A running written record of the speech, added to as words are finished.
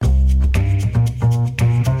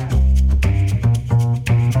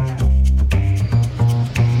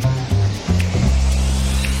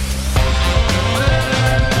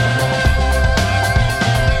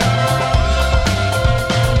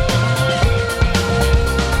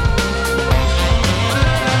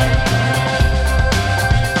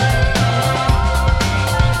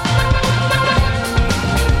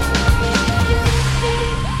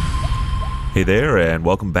Hey there, and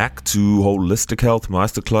welcome back to Holistic Health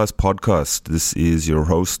Masterclass Podcast. This is your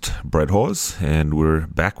host, Brett Hawes, and we're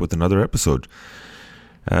back with another episode.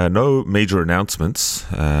 No major announcements.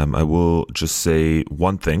 I will just say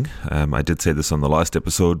one thing. I did say this on the last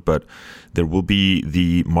episode, but there will be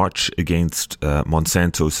the March Against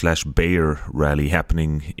Monsanto/Bayer rally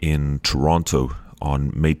happening in Toronto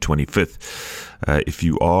on May 25th. If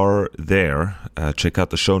you are there, check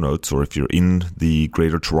out the show notes, or if you're in the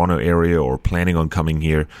Greater Toronto area or planning on coming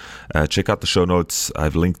here, check out the show notes.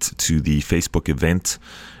 I've linked to the Facebook event,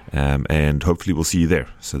 and hopefully we'll see you there.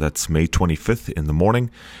 So that's May 25th in the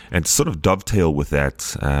morning. And to sort of dovetail with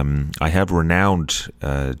that, I have renowned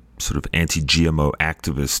sort of anti-GMO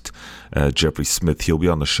activist Jeffrey Smith. He'll be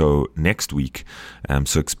on the show next week,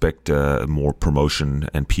 so expect more promotion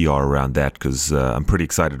and PR around that, because I'm pretty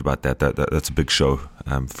excited about that. That's a big show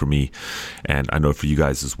for me, and I know for you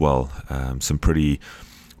guys as well. Some pretty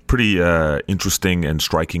interesting and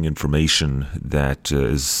striking information that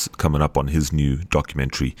is coming up on his new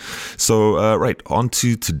documentary. So, right, on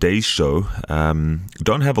to today's show.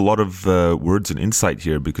 Don't have a lot of words and insight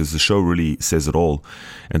here because the show really says it all.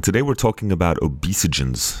 And today we're talking about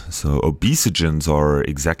obesogens. So obesogens are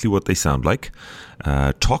exactly what they sound like,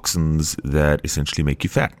 toxins that essentially make you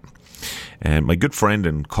fat. And my good friend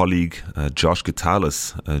and colleague, Josh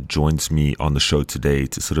Gitalis, joins me on the show today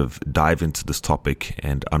to sort of dive into this topic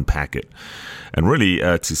and unpack it. And really,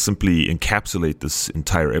 to simply encapsulate this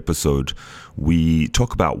entire episode, we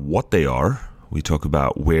talk about what they are. We talk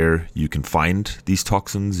about where you can find these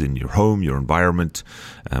toxins in your home, your environment,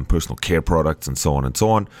 personal care products, and so on and so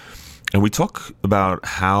on. And we talk about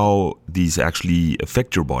how these actually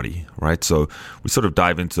affect your body, right? So we sort of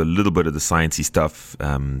dive into a little bit of the sciencey stuff,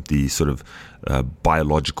 the sort of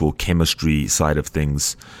biological chemistry side of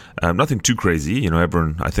things. Nothing too crazy.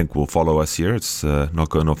 Everyone, I think, will follow us here. It's not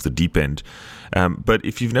going off the deep end. But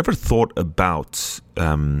if you've never thought about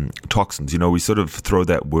toxins, we sort of throw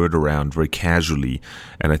that word around very casually.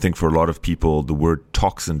 And I think for a lot of people, the word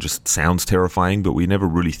toxin just sounds terrifying, but we never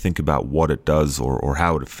really think about what it does or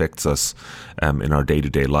how it affects us in our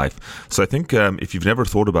day-to-day life. So I think if you've never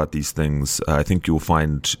thought about these things, I think you'll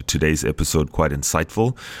find today's episode quite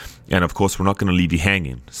insightful. And of course, we're not going to leave you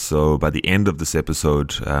hanging. So by the end of this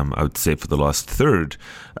episode, I would say for the last third,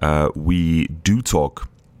 we do talk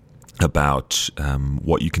about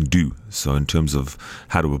what you can do. So in terms of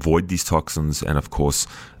how to avoid these toxins, and of course,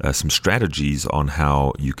 some strategies on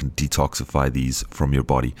how you can detoxify these from your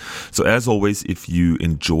body. So as always, if you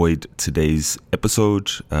enjoyed today's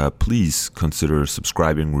episode, please consider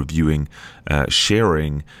subscribing, reviewing,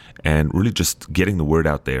 sharing, and really just getting the word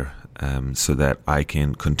out there so that I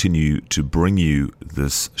can continue to bring you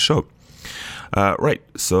this show. Right,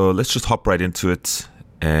 so let's just hop right into it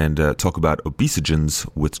and talk about obesogens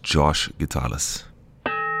with Josh Gitalis.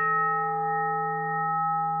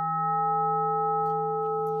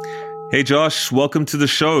 Hey, Josh, welcome to the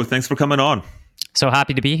show. Thanks for coming on. So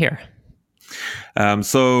happy to be here.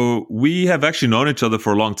 So we have actually known each other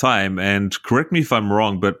for a long time, and correct me if I'm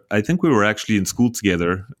wrong, but I think we were actually in school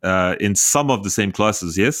together in some of the same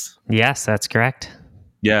classes, yes? Yes, that's correct.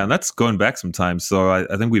 Yeah, and that's going back some time. So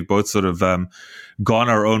I think we've both sort of gone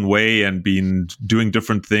our own way and been doing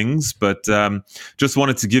different things. But just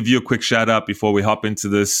wanted to give you a quick shout out before we hop into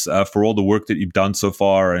this for all the work that you've done so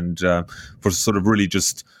far, and for sort of really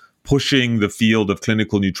just pushing the field of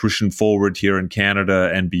clinical nutrition forward here in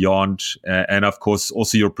Canada and beyond. And of course,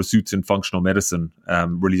 also your pursuits in functional medicine,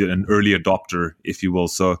 really an early adopter, if you will.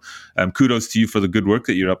 So kudos to you for the good work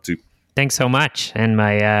that you're up to. Thanks so much. And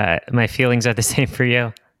my feelings are the same for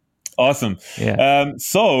you. Awesome. Yeah.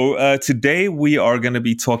 So today we are going to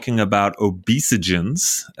be talking about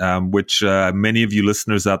obesogens, which many of you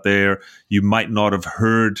listeners out there, you might not have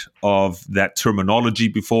heard of that terminology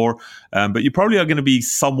before, but you probably are going to be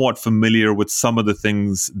somewhat familiar with some of the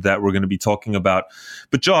things that we're going to be talking about.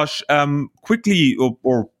 But Josh, quickly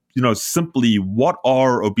or simply, what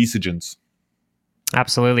are obesogens?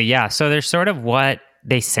 Absolutely. Yeah. So they're sort of what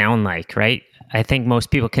they sound like, right? I think most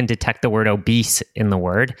people can detect the word obese in the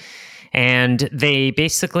word. And they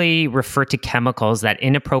basically refer to chemicals that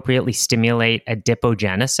inappropriately stimulate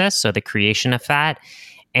adipogenesis, so the creation of fat,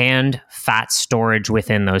 and fat storage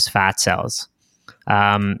within those fat cells.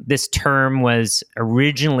 This term was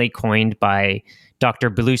originally coined by Dr.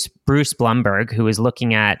 Bruce Blumberg, who was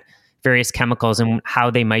looking at various chemicals and how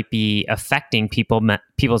they might be affecting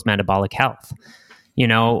people's metabolic health.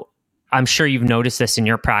 I'm sure you've noticed this in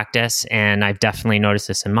your practice, and I've definitely noticed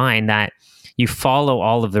this in mine, that you follow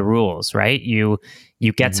all of the rules, right? You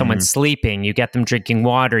get someone sleeping, you get them drinking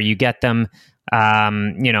water, you get them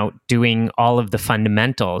doing all of the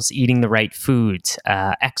fundamentals, eating the right foods,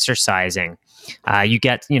 exercising. You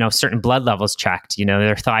get, certain blood levels checked,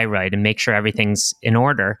 their thyroid, and make sure everything's in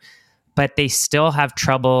order. But they still have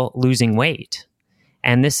trouble losing weight.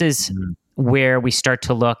 And this is where we start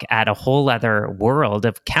to look at a whole other world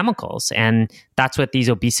of chemicals. And that's what these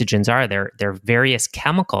obesogens are. They're various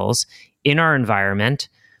chemicals in our environment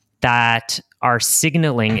that are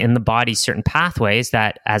signaling in the body certain pathways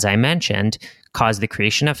that, as I mentioned, cause the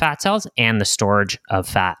creation of fat cells and the storage of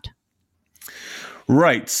fat.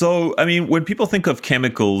 Right. So, I mean, when people think of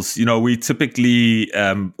chemicals, we typically,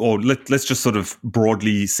 let's just sort of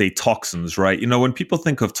broadly say toxins, right? When people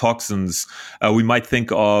think of toxins, we might think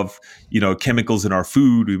of, chemicals in our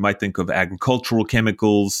food. We might think of agricultural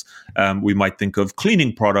chemicals. We might think of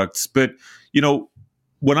cleaning products. But,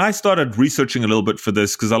 when I started researching a little bit for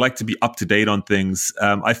this, because I like to be up to date on things,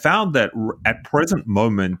 I found that at present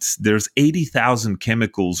moment, there's 80,000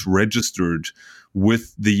 chemicals registered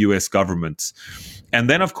with the US government. And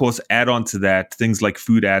then, of course, add on to that things like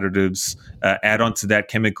food additives, add on to that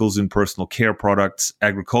chemicals in personal care products,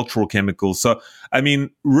 agricultural chemicals. So, I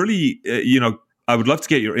mean, really, I would love to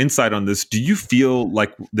get your insight on this. Do you feel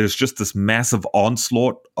like there's just this massive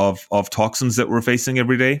onslaught of toxins that we're facing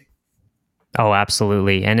every day? Oh,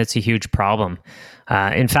 absolutely. And it's a huge problem.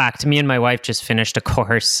 In fact, me and my wife just finished a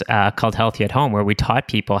course called Healthy at Home, where we taught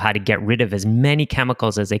people how to get rid of as many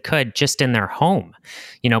chemicals as they could just in their home,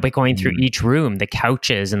 by going through each room, the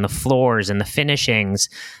couches and the floors and the finishings,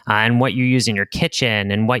 and what you use in your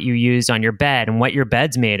kitchen and what you use on your bed and what your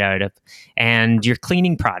bed's made out of, and your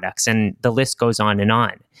cleaning products, and the list goes on and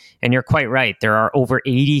on. And you're quite right. There are over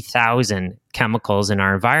 80,000 chemicals in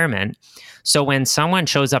our environment. So when someone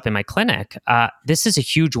shows up in my clinic, this is a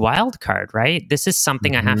huge wild card, right? This is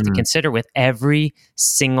something I have to consider with every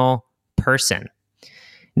single person.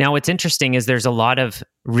 Now, what's interesting is there's a lot of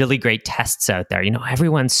really great tests out there.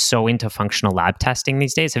 Everyone's so into functional lab testing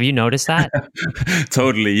these days. Have you noticed that?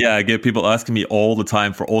 Totally. Yeah. I get people asking me all the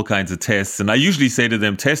time for all kinds of tests. And I usually say to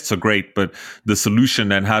them, tests are great, but the solution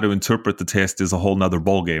and how to interpret the test is a whole nother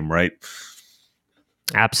ballgame, right?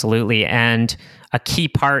 Absolutely. And a key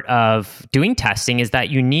part of doing testing is that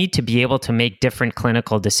you need to be able to make different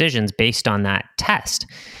clinical decisions based on that test.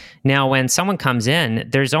 Now, when someone comes in,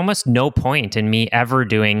 there's almost no point in me ever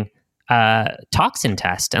doing a toxin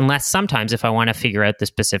test, unless sometimes if I want to figure out the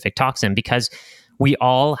specific toxin, because we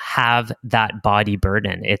all have that body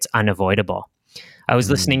burden. It's unavoidable. I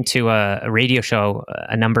was listening to a radio show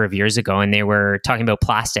a number of years ago, and they were talking about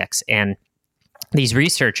plastics. And these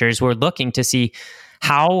researchers were looking to see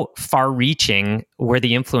how far-reaching were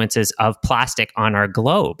the influences of plastic on our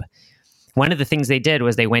globe. One of the things they did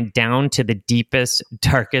was they went down to the deepest,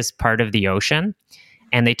 darkest part of the ocean,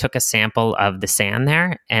 and they took a sample of the sand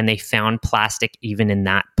there, and they found plastic even in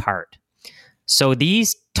that part. So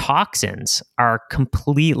these toxins are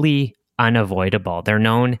completely unavoidable.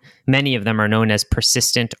 Many of them are known as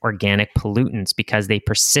persistent organic pollutants because they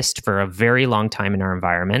persist for a very long time in our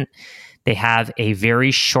environment. They have a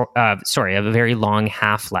very long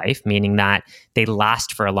half-life, meaning that they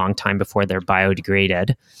last for a long time before they're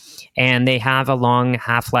biodegraded. And they have a long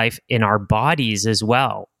half-life in our bodies as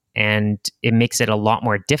well. And it makes it a lot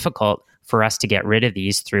more difficult for us to get rid of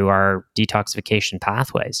these through our detoxification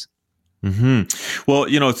pathways. Well,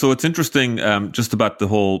 so it's interesting just about the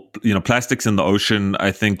whole, plastics in the ocean.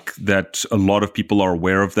 I think that a lot of people are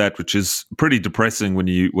aware of that, which is pretty depressing when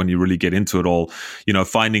you really get into it all.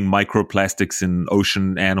 Finding microplastics in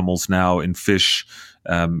ocean animals now, in fish,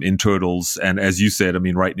 in turtles, and as you said,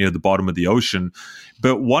 right near the bottom of the ocean.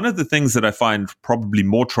 But one of the things that I find probably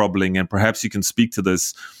more troubling, and perhaps you can speak to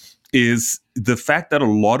this, is the fact that a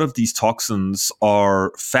lot of these toxins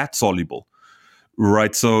are fat soluble.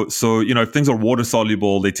 Right. So, if things are water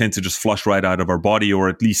soluble, they tend to just flush right out of our body, or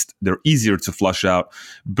at least they're easier to flush out.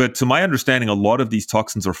 But to my understanding, a lot of these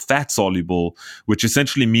toxins are fat soluble, which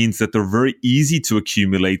essentially means that they're very easy to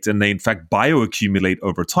accumulate, and they in fact bioaccumulate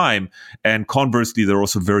over time. And conversely, they're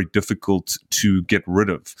also very difficult to get rid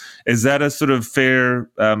of. Is that a sort of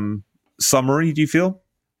fair summary, do you feel?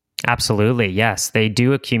 Absolutely. Yes, they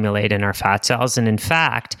do accumulate in our fat cells. And in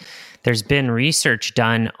fact, there's been research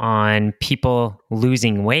done on people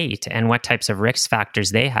losing weight and what types of risk factors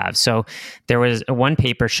they have. So there was one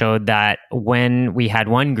paper showed that when we had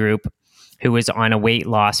one group who was on a weight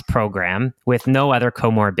loss program with no other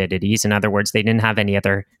comorbidities, in other words, they didn't have any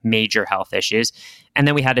other major health issues, and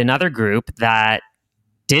then we had another group that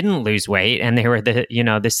didn't lose weight and they were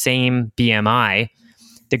the same BMI,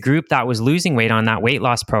 the group that was losing weight on that weight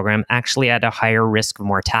loss program actually had a higher risk of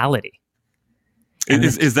mortality.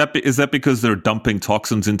 Is that because they're dumping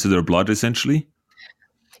toxins into their blood, essentially?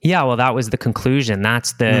 Yeah, well, that was the conclusion.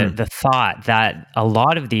 That's the thought, that a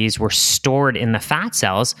lot of these were stored in the fat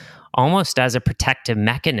cells almost as a protective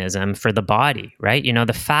mechanism for the body, right?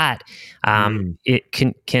 The fat, it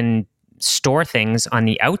can store things on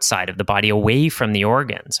the outside of the body, away from the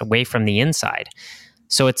organs, away from the inside.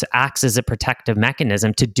 So it acts as a protective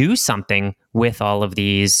mechanism to do something with all of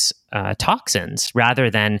these toxins, rather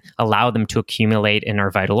than allow them to accumulate in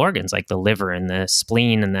our vital organs, like the liver and the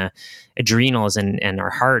spleen and the adrenals and our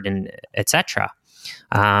heart, and etc.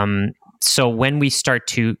 So when we start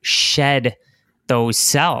to shed those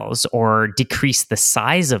cells or decrease the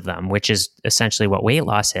size of them, which is essentially what weight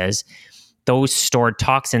loss is, those stored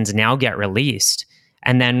toxins now get released.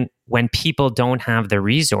 And then when people don't have the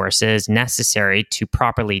resources necessary to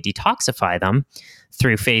properly detoxify them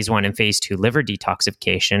through phase 1 and phase 2 liver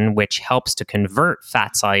detoxification, which helps to convert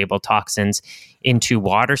fat-soluble toxins into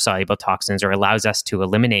water-soluble toxins, or allows us to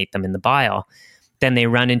eliminate them in the bile, then they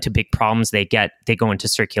run into big problems. They go into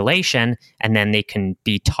circulation, and then they can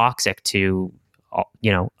be toxic to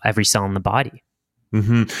every cell in the body.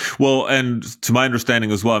 Mm-hmm. Well, and to my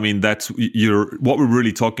understanding as well, I mean, what we're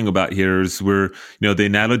really talking about here is the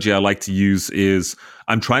analogy I like to use is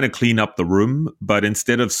I'm trying to clean up the room, but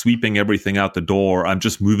instead of sweeping everything out the door, I'm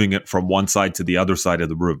just moving it from one side to the other side of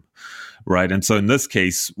the room. Right. And so in this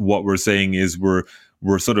case, what we're saying is we're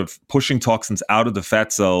sort of pushing toxins out of the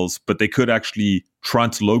fat cells, but they could actually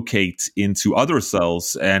translocate into other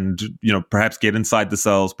cells and, perhaps get inside the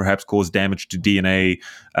cells, perhaps cause damage to DNA,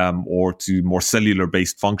 or to more cellular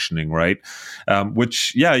based functioning. Right. So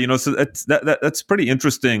that's pretty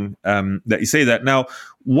interesting, that you say that. Now,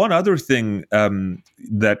 one other thing,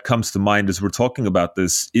 that comes to mind as we're talking about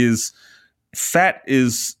this is fat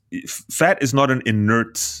is not an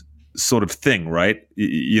inert sort of thing, right?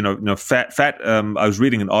 Fat. I was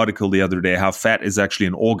reading an article the other day how fat is actually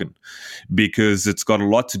an organ, because it's got a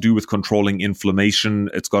lot to do with controlling inflammation.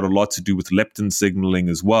 It's got a lot to do with leptin signaling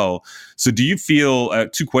as well. So, do you feel?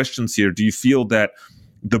 Two questions here. Do you feel that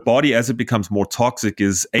the body, as it becomes more toxic,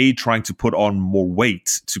 is trying to put on more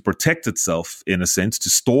weight to protect itself, in a sense,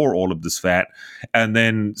 to store all of this fat? And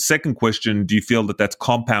then second question, do you feel that that's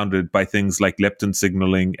compounded by things like leptin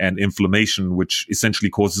signaling and inflammation, which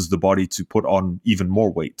essentially causes the body to put on even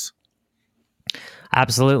more weight?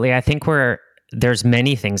 Absolutely. I think there's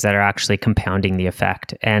many things that are actually compounding the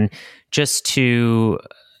effect. And just to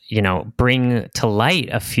bring to light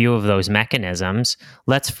a few of those mechanisms,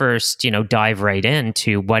 let's first, dive right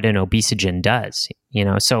into what an obesogen does.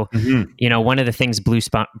 One of the things Bruce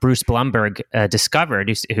Blumberg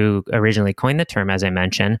discovered, who originally coined the term, as I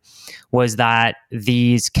mentioned, was that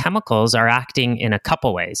these chemicals are acting in a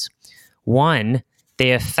couple ways. One,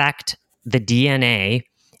 they affect the DNA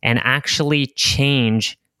and actually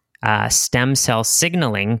change stem cell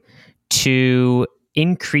signaling to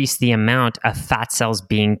increase the amount of fat cells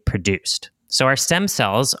being produced. So our stem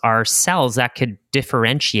cells are cells that could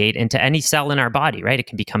differentiate into any cell in our body, right? It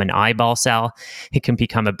can become an eyeball cell, it can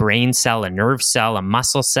become a brain cell, a nerve cell, a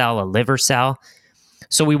muscle cell, a liver cell.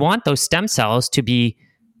 So we want those stem cells to be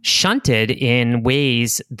shunted in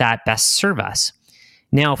ways that best serve us.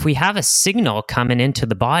 Now, if we have a signal coming into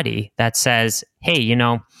the body that says, hey,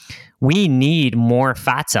 we need more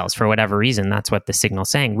fat cells for whatever reason, that's what the signal's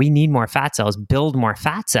saying. We need more fat cells, build more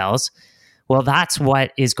fat cells. Well, that's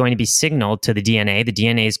what is going to be signaled to the DNA. The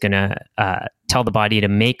DNA is going to tell the body to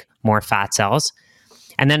make more fat cells.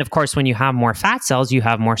 And then, of course, when you have more fat cells, you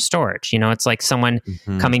have more storage. It's like someone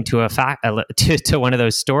coming to to one of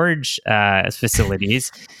those storage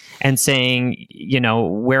facilities and saying,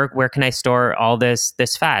 where can I store all this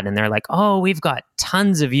fat? And they're like, oh, we've got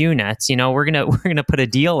tons of units. We're gonna put a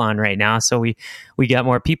deal on right now, so we get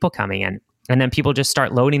more people coming in, and then people just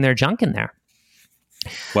start loading their junk in there.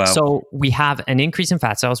 Wow. So we have an increase in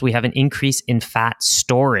fat cells. We have an increase in fat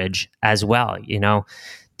storage as well.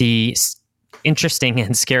 The interesting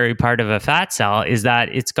and scary part of a fat cell is that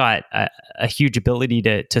it's got a huge ability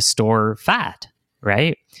to store fat,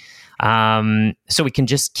 right? So we can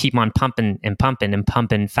just keep on pumping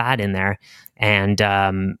fat in there,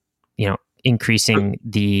 and increasing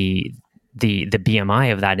the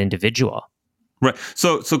BMI of that individual. Right.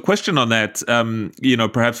 So question on that,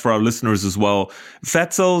 perhaps for our listeners as well,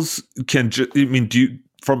 fat cells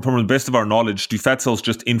from the best of our knowledge, do fat cells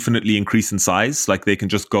just infinitely increase in size? Like they can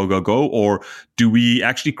just go, or do we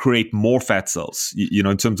actually create more fat cells,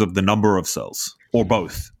 in terms of the number of cells, or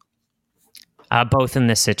both? Both in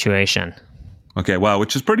this situation. Okay, wow,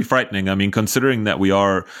 which is pretty frightening. I mean, considering that we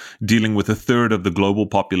are dealing with a third of the global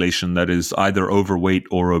population that is either overweight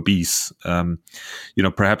or obese,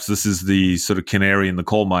 perhaps this is the sort of canary in the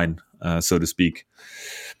coal mine, so to speak.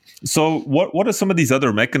 So what are some of these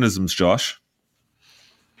other mechanisms, Josh?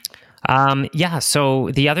 So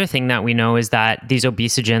the other thing that we know is that these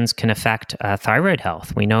obesogens can affect thyroid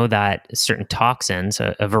health. We know that certain toxins,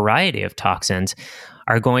 a variety of toxins,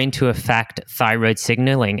 are going to affect thyroid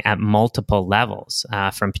signaling at multiple levels,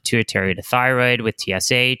 from pituitary to thyroid with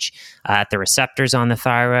TSH, at the receptors on the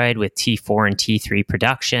thyroid with T4 and T3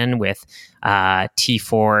 production, with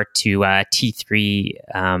T4 to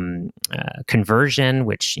T3 conversion,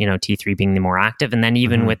 which, T3 being the more active, and then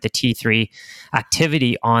even with the T3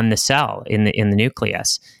 activity on the cell in the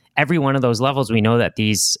nucleus. Every one of those levels, we know that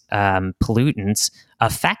these pollutants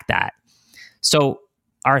affect that. So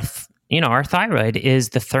our thyroid is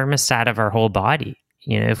the thermostat of our whole body.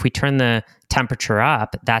 If we turn the temperature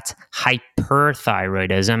up, that's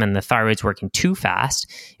hyperthyroidism, and the thyroid's working too fast.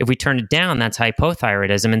 If we turn it down, that's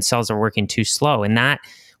hypothyroidism, and cells are working too slow. And that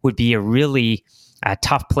would be a really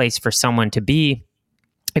tough place for someone to be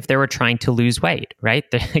if they were trying to lose weight, right?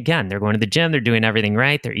 They're going to the gym, they're doing everything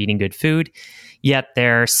right, they're eating good food, yet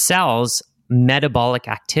their cells' metabolic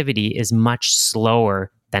activity is much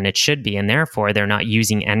slower than it should be, and therefore they're not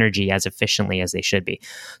using energy as efficiently as they should be.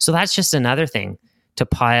 So that's just another thing to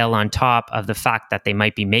pile on top of the fact that they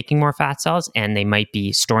might be making more fat cells and they might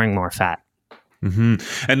be storing more fat. Mm-hmm.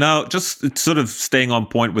 And now, just sort of staying on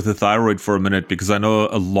point with the thyroid for a minute, because I know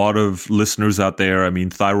a lot of listeners out there, I mean,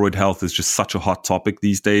 thyroid health is just such a hot topic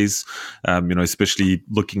these days, especially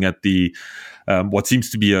looking at the what seems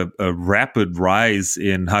to be a rapid rise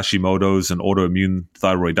in Hashimoto's and autoimmune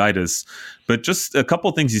thyroiditis. But just a couple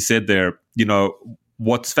of things you said there,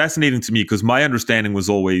 what's fascinating to me, because my understanding was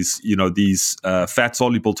always, these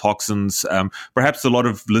fat-soluble toxins, perhaps a lot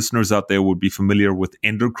of listeners out there would be familiar with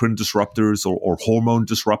endocrine disruptors or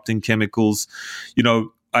hormone-disrupting chemicals.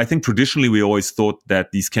 I think traditionally we always thought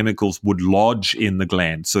that these chemicals would lodge in the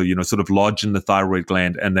gland. So, sort of lodge in the thyroid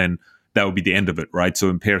gland, and then that would be the end of it, right? So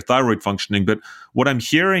impair thyroid functioning. But what I'm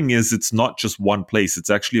hearing is it's not just one place. It's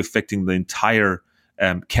actually affecting the entire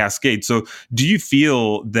cascade. So do you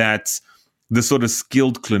feel that the sort of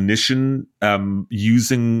skilled clinician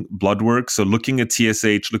using blood work, so looking at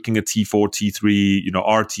TSH, looking at T4, T3,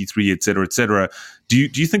 RT3, et cetera, do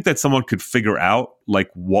you think that someone could figure out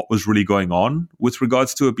like what was really going on with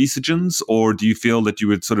regards to obesogens, or do you feel that you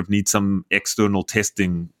would sort of need some external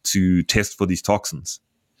testing to test for these toxins?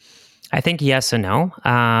 I think yes and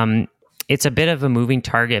no. It's a bit of a moving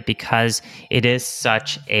target because it is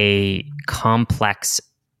such a complex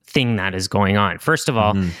thing that is going on. First of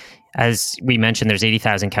all, as we mentioned, there's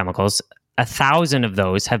 80,000 chemicals. 1,000 of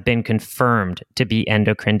those have been confirmed to be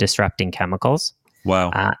endocrine disrupting chemicals.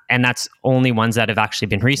 Wow. And that's only ones that have actually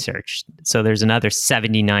been researched. So there's another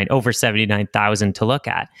over 79,000 to look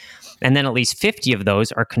at. And then at least 50 of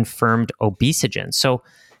those are confirmed obesogens. So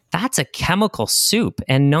that's a chemical soup.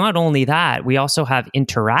 And not only that, we also have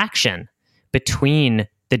interaction between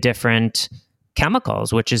the different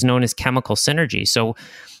chemicals, which is known as chemical synergy. So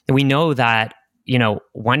we know that,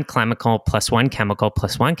 one chemical plus one chemical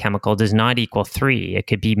plus one chemical does not equal 3. It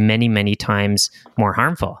could be many, many times more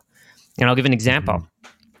harmful. And I'll give an example.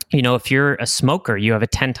 If you're a smoker, you have a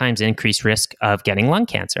 10 times increased risk of getting lung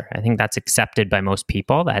cancer. I think that's accepted by most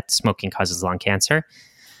people, that smoking causes lung cancer.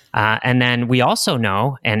 And then we also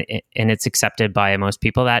know, and it's accepted by most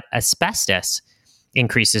people, that asbestos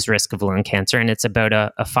increases risk of lung cancer, and it's about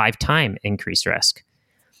a 5-time increased risk.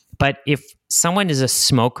 But if someone is a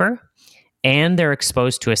smoker and they're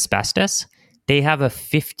exposed to asbestos, they have a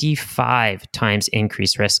 55 times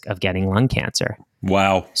increased risk of getting lung cancer.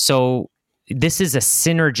 Wow. So this is a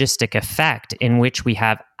synergistic effect in which we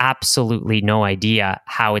have absolutely no idea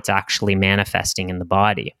how it's actually manifesting in the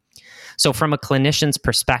body. So from a clinician's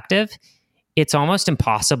perspective, it's almost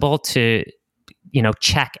impossible to,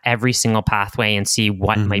 check every single pathway and see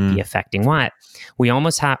what might be affecting what. We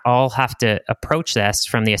almost all have to approach this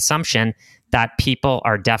from the assumption that people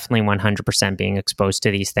are definitely 100% being exposed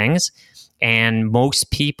to these things. And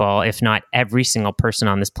most people, if not every single person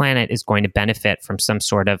on this planet, is going to benefit from some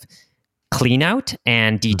sort of clean out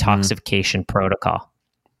and detoxification protocol.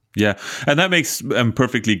 Yeah, and that makes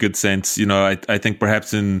perfectly good sense. I think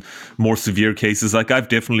perhaps in more severe cases, like I've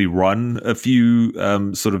definitely run a few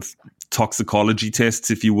sort of toxicology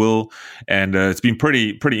tests, if you will, and it's been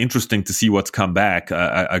pretty interesting to see what's come back.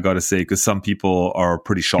 I got to say, because some people are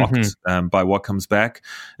pretty shocked by what comes back,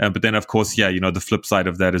 but then of course, the flip side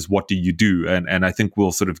of that is what do you do, and I think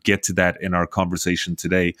we'll sort of get to that in our conversation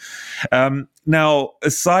today. Now,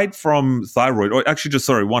 aside from thyroid, or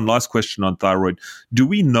actually, one last question on thyroid: do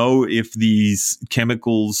we know if these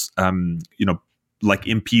chemicals, like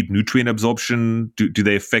impede nutrient absorption? Do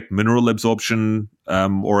they affect mineral absorption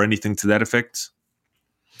or anything to that effect?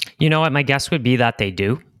 You know what? My guess would be that they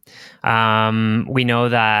do. We know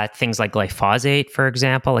that things like glyphosate, for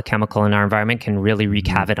example, a chemical in our environment, can really wreak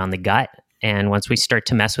havoc on the gut. And once we start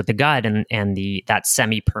to mess with the gut and that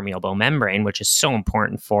semi-permeable membrane, which is so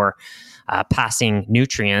important for passing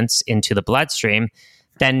nutrients into the bloodstream,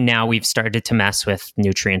 then now we've started to mess with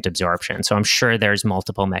nutrient absorption. So I'm sure there's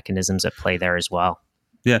multiple mechanisms at play there as well.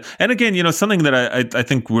 Yeah. And again, something that I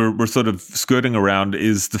think we're sort of skirting around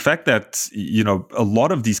is the fact that, a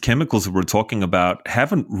lot of these chemicals that we're talking about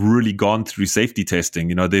haven't really gone through safety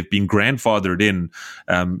testing. They've been grandfathered in,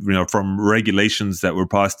 from regulations that were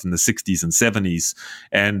passed in the 60s and 70s.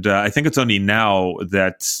 And I think it's only now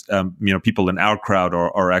that, people in our crowd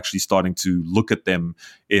are actually starting to look at them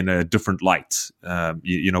in a different light,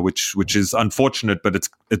 which is unfortunate, but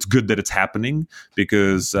it's good that it's happening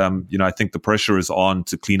because, I think the pressure is on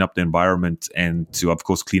to clean up the environment and to, of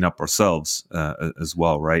course, clean up ourselves as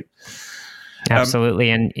well, right? Absolutely.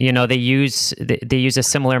 And, they use a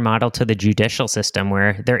similar model to the judicial system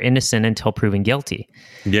where they're innocent until proven guilty.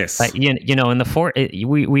 Yes. But, in the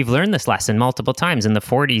we've learned this lesson multiple times. In the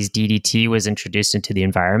 40s, DDT was introduced into the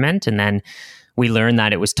environment, and then we learned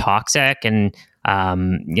that it was toxic. And,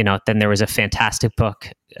 then there was a fantastic book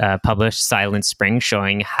published, Silent Spring,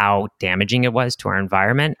 showing how damaging it was to our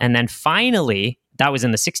environment. And then finally, that was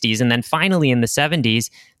in the 60s. And then finally in the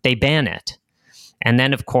 70s, they ban it. And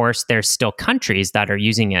then, of course, there's still countries that are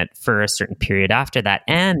using it for a certain period after that.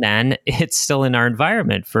 And then it's still in our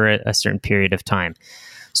environment for a certain period of time.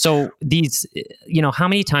 So these, how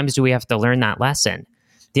many times do we have to learn that lesson?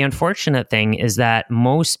 The unfortunate thing is that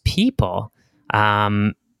most people,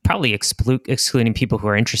 probably excluding people who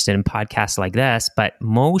are interested in podcasts like this, but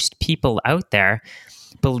most people out there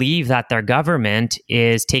believe that their government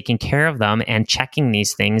is taking care of them and checking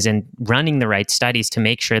these things and running the right studies to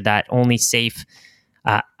make sure that only safe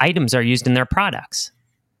items are used in their products.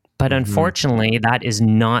 But unfortunately, that is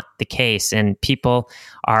not the case. And people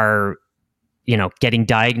are, getting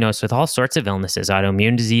diagnosed with all sorts of illnesses,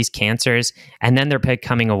 autoimmune disease, cancers, and then they're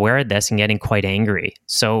becoming aware of this and getting quite angry.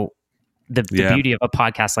 So the beauty of a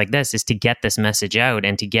podcast like this is to get this message out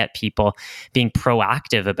and to get people being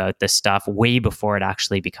proactive about this stuff way before it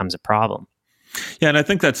actually becomes a problem. Yeah, and I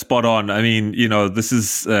think that's spot on. I mean, this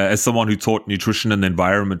is as someone who taught nutrition and the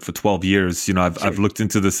environment for 12 years, I've looked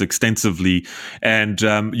into this extensively, and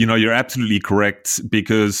you're absolutely correct,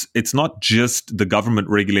 because it's not just the government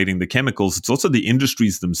regulating the chemicals; it's also the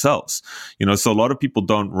industries themselves. So a lot of people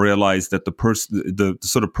don't realize that the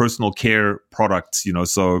sort of personal care products,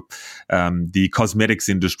 the cosmetics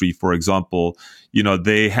industry, for example,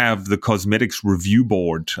 they have the Cosmetics Review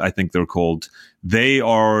Board, I think they're called.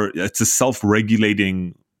 It's a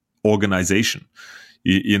self-regulating organization,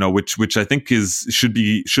 which I think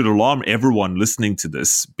should alarm everyone listening to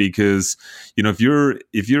this, because, if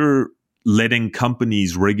you're letting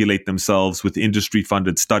companies regulate themselves with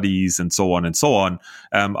industry-funded studies and so on,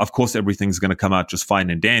 of course, everything's going to come out just fine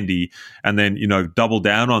and dandy. And then, double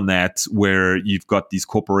down on that, where you've got these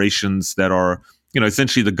corporations that are,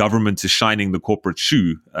 essentially the government is shining the corporate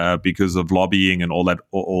shoe because of lobbying and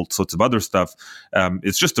all sorts of other stuff.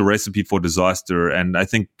 It's just a recipe for disaster. And I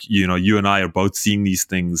think, you and I are both seeing these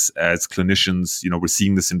things as clinicians. We're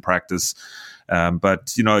seeing this in practice.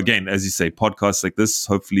 But, again, as you say, podcasts like this,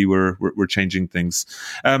 hopefully we're changing things.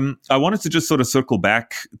 I wanted to just sort of circle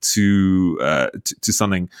back to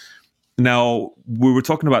something. Now, we were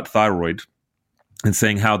talking about thyroid and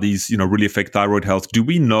saying how these, really affect thyroid health. Do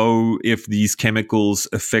we know if these chemicals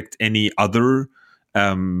affect any other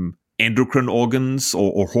endocrine organs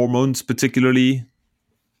or hormones particularly?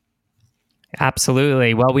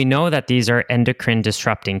 Absolutely. Well, we know that these are endocrine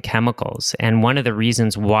disrupting chemicals. And one of the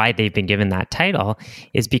reasons why they've been given that title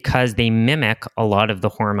is because they mimic a lot of the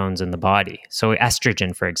hormones in the body. So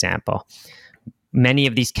estrogen, for example. Many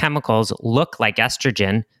of these chemicals look like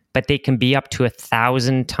estrogen, but they can be up to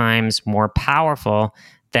 1,000 times more powerful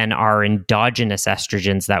than our endogenous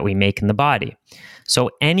estrogens that we make in the body. So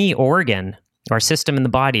any organ or system in the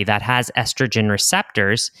body that has estrogen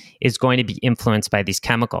receptors is going to be influenced by these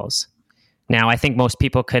chemicals. Now, I think most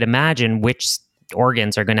people could imagine which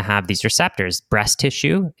organs are going to have these receptors. Breast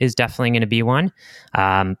tissue is definitely going to be one,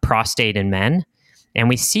 prostate in men. And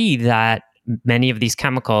we see that many of these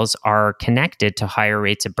chemicals are connected to higher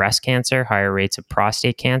rates of breast cancer, higher rates of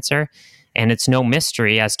prostate cancer. And it's no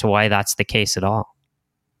mystery as to why that's the case at all.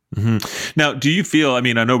 Mm-hmm. Now, do you feel, I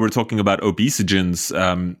mean, I know we're talking about obesogens,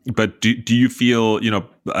 but do you feel,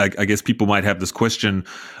 I guess people might have this question,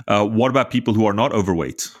 what about people who are not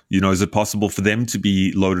overweight? Is it possible for them to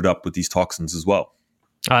be loaded up with these toxins as well?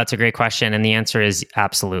 Oh, that's a great question. And the answer is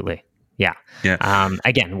absolutely. Yeah. Yeah.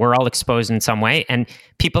 Again, we're all exposed in some way, and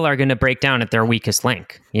people are going to break down at their weakest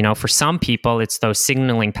link. For some people, it's those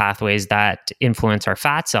signaling pathways that influence our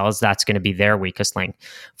fat cells. That's going to be their weakest link.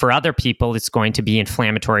 For other people, it's going to be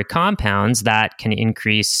inflammatory compounds that can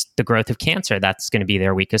increase the growth of cancer. That's going to be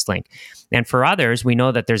their weakest link. And for others, we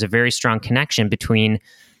know that there's a very strong connection between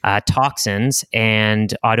toxins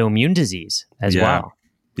and autoimmune disease as well.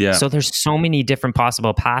 Yeah. So there's so many different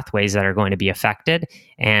possible pathways that are going to be affected,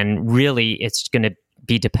 and really it's going to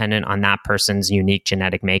be dependent on that person's unique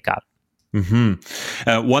genetic makeup.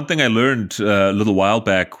 Mm-hmm. One thing I learned a little while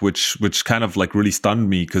back, which kind of like really stunned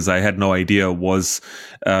me because I had no idea, was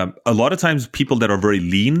a lot of times people that are very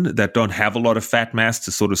lean, that don't have a lot of fat mass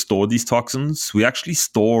to sort of store these toxins, we actually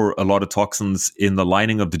store a lot of toxins in the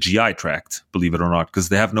lining of the GI tract, believe it or not, because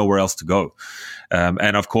they have nowhere else to go.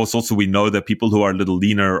 And of course, also we know that people who are a little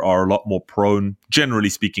leaner are a lot more prone, generally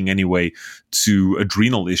speaking anyway, to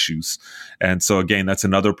adrenal issues. And so again, that's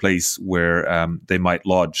another place where they might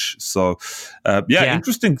lodge. So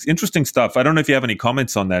interesting stuff. I don't know if you have any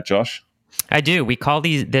comments on that, Josh. I do. We call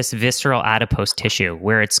this visceral adipose tissue,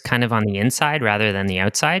 where it's kind of on the inside rather than the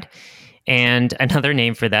outside. And another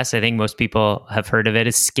name for this, I think most people have heard of it,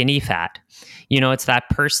 is skinny fat. It's that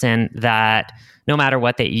person that no matter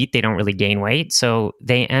what they eat, they don't really gain weight. So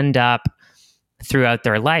they end up throughout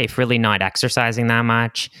their life really not exercising that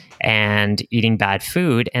much and eating bad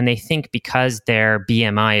food. And they think because their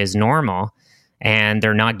BMI is normal and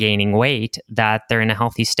they're not gaining weight, that they're in a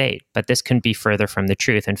healthy state. But this couldn't be further from the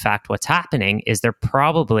truth. In fact, what's happening is they're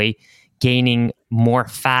probably gaining more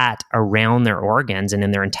fat around their organs and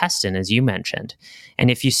in their intestine, as you mentioned. And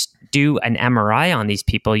if you do an MRI on these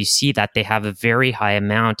people, you see that they have a very high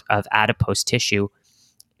amount of adipose tissue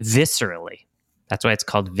viscerally. That's why it's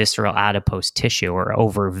called visceral adipose tissue, or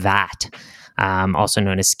over vat, also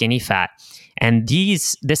known as skinny fat. And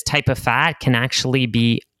this type of fat can actually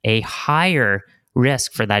be a higher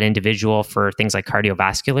risk for that individual for things like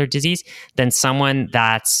cardiovascular disease than someone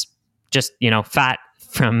that's just, fat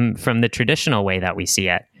from the traditional way that we see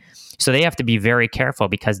it. So they have to be very careful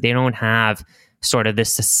because they don't have sort of the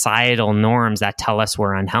societal norms that tell us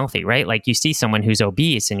we're unhealthy, right? Like you see someone who's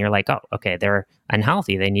obese and you're like, oh, okay, they're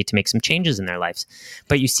unhealthy. They need to make some changes in their lives.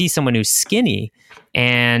 But you see someone who's skinny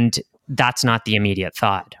and that's not the immediate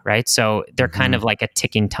thought, right? So they're kind of like a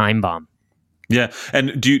ticking time bomb. Yeah.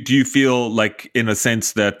 And do you feel like, in a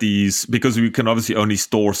sense, that because we can obviously only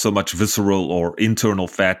store so much visceral or internal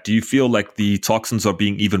fat, do you feel like the toxins are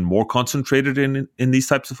being even more concentrated in these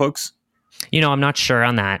types of folks? I'm not sure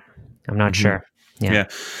on that. I'm not sure. Yeah.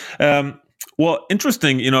 Well,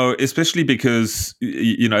 interesting, especially because,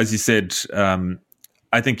 as you said,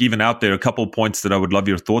 I think even out there, a couple of points that I would love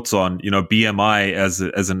your thoughts on, BMI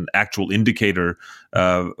as an actual indicator,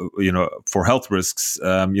 for health risks.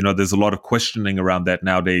 There's a lot of questioning around that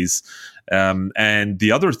nowadays. And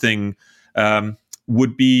the other thing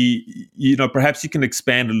would be, perhaps you can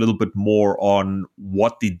expand a little bit more on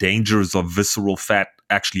what the dangers of visceral fat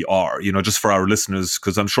actually are, just for our listeners,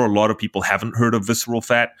 because I'm sure a lot of people haven't heard of visceral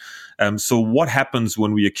fat. So what happens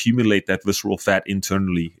when we accumulate that visceral fat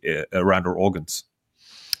internally around our organs?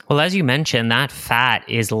 Well, as you mentioned, that fat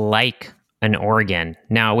is like an organ.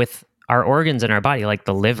 Now, with our organs in our body, like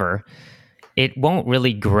the liver, it won't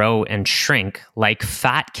really grow and shrink like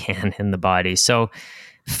fat can in the body. So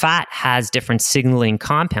fat has different signaling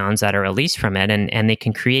compounds that are released from it, and they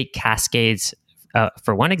can create cascades,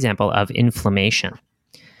 for one example, of inflammation.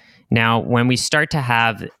 Now, when we start to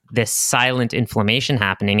have this silent inflammation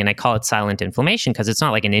happening, and I call it silent inflammation because it's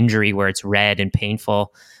not like an injury where it's red and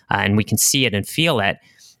painful and we can see it and feel it.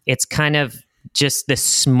 It's kind of just this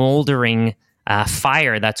smoldering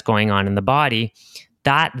fire that's going on in the body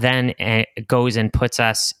that then goes and puts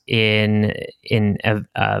us in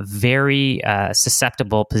a very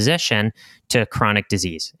susceptible position to chronic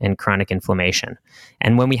disease and chronic inflammation.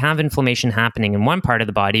 And when we have inflammation happening in one part of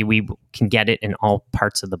the body, we can get it in all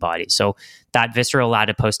parts of the body. So that visceral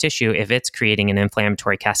adipose tissue, if it's creating an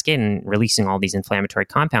inflammatory cascade and releasing all these inflammatory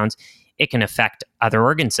compounds, it can affect other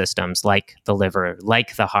organ systems like the liver,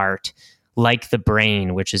 like the heart, like the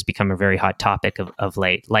brain, which has become a very hot topic of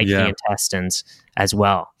late, like the intestines as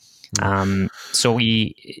well. So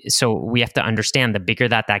we have to understand, the bigger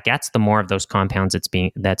that gets, the more of those compounds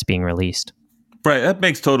that's being released. Right, that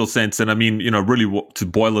makes total sense. And I mean, really to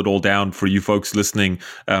boil it all down for you folks listening,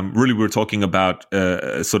 really we're talking about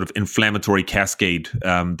a sort of inflammatory cascade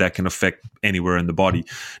that can affect anywhere in the body.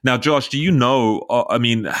 Now, Josh, do you know, I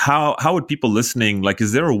mean, how would people listening, like,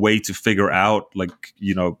 is there a way to figure out, like,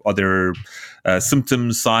 are there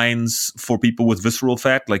symptoms, signs for people with visceral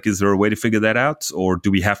fat? Like, is there a way to figure that out? Or do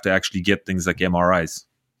we have to actually get things like MRIs?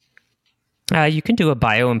 You can do a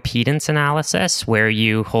bioimpedance analysis where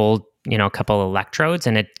you hold a couple electrodes,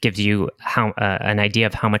 and it gives you an idea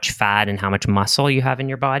of how much fat and how much muscle you have in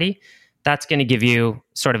your body. That's going to give you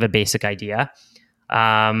sort of a basic idea.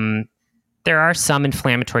 There are some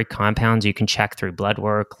inflammatory compounds you can check through blood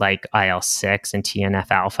work, like IL-6 and TNF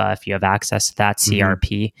alpha, if you have access to that,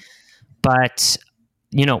 CRP. But,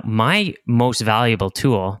 my most valuable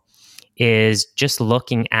tool is just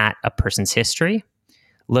looking at a person's history,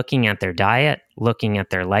 looking at their diet, looking at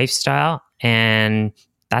their lifestyle, and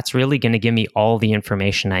that's really going to give me all the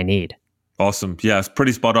information I need. Awesome. Yeah, it's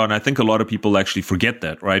pretty spot on. I think a lot of people actually forget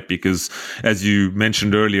that, right? Because as you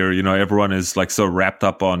mentioned earlier, everyone is like so wrapped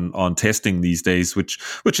up on testing these days, which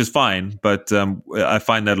is fine. But I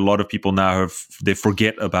find that a lot of people now they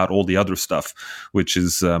forget about all the other stuff, which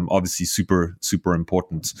is obviously super, super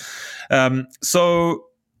important.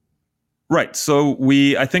 Right. So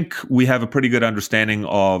I think we have a pretty good understanding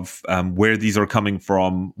of where these are coming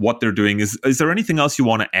from, what they're doing. Is there anything else you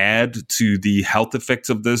want to add to the health effects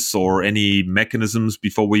of this, or any mechanisms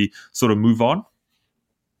before we sort of move on?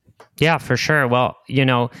 Yeah, for sure. Well,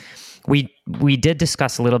 we did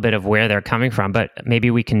discuss a little bit of where they're coming from, but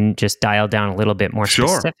maybe we can just dial down a little bit more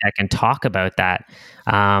specific and talk about that.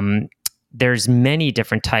 There's many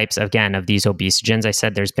different types, again, of these obesogens. I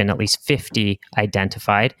said there's been at least 50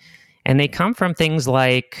 identified. And they come from things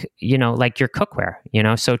like your cookware,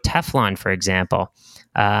 So Teflon, for example,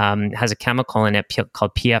 has a chemical in it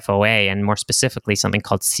called PFOA, and more specifically something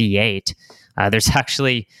called C8. There's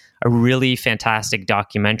actually a really fantastic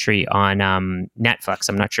documentary on Netflix.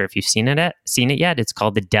 I'm not sure if you've seen it yet. It's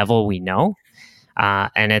called The Devil We Know.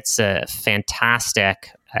 And it's a fantastic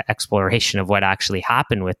exploration of what actually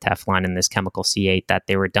happened with Teflon and this chemical C8 that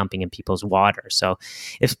they were dumping in people's water. So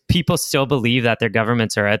if people still believe that their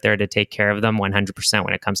governments are out there to take care of them 100%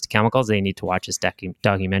 when it comes to chemicals, they need to watch this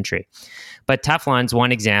documentary. But Teflon's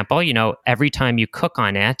one example. Every time you cook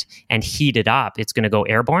on it and heat it up, it's going to go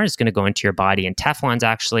airborne. It's going to go into your body. And Teflon's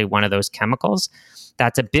actually one of those chemicals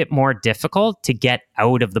that's a bit more difficult to get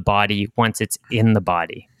out of the body once it's in the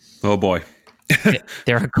body. Oh boy.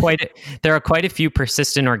 There are quite a few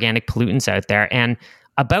persistent organic pollutants out there, and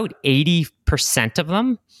about 80% of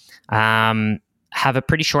them have a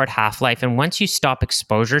pretty short half-life. And once you stop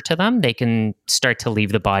exposure to them, they can start to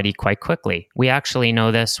leave the body quite quickly. We actually know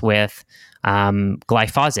this with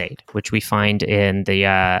glyphosate, which we find in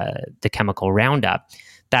the chemical Roundup.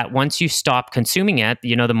 That once you stop consuming it,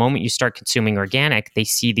 the moment you start consuming organic, they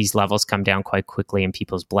see these levels come down quite quickly in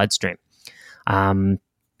people's bloodstream.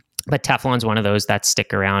 But Teflon's one of those that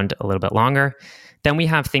stick around a little bit longer. Then we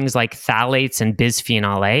have things like phthalates and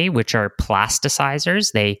bisphenol A, which are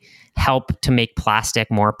plasticizers. They help to make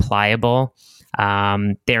plastic more pliable.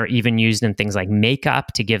 They're even used in things like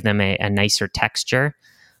makeup to give them a nicer texture.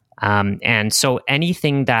 And so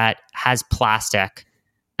anything that has plastic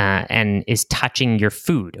and is touching your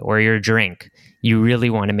food or your drink, you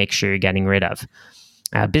really want to make sure you're getting rid of.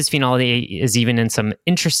 Bisphenol A is even in some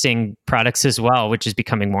interesting products as well, which is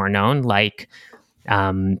becoming more known, like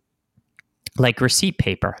receipt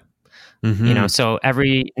paper. Mm-hmm. So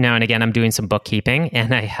every now and again, I'm doing some bookkeeping,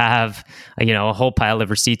 and I have a whole pile of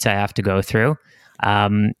receipts I have to go through,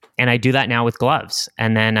 and I do that now with gloves.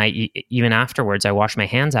 And then even afterwards, I wash my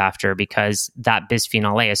hands after, because that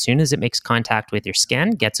bisphenol A, as soon as it makes contact with your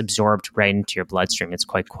skin, gets absorbed right into your bloodstream. It's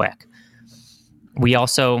quite quick. We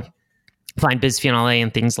also find bisphenol A in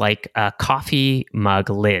things like coffee mug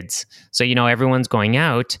lids. So, everyone's going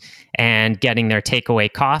out and getting their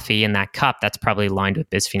takeaway coffee in that cup that's probably lined with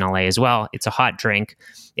bisphenol A as well. It's a hot drink.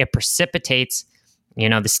 It precipitates,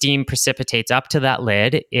 the steam precipitates up to that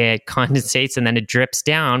lid. It condensates, and then it drips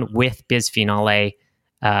down with bisphenol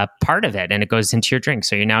A part of it, and it goes into your drink.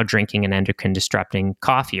 So you're now drinking an endocrine disrupting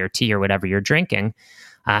coffee or tea or whatever you're drinking.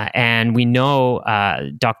 And we know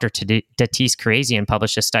Dr. Datis Karazian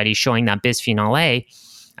published a study showing that bisphenol A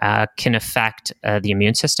can affect the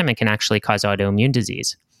immune system and can actually cause autoimmune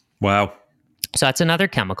disease. Wow. So that's another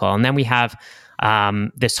chemical. And then we have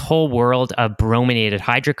this whole world of brominated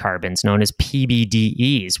hydrocarbons known as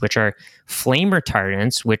PBDEs, which are flame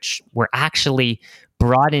retardants, which were actually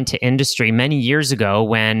brought into industry many years ago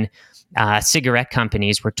when cigarette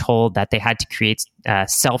companies were told that they had to create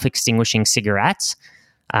self-extinguishing cigarettes.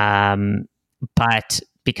 But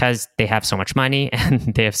because they have so much money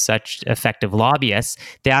and they have such effective lobbyists,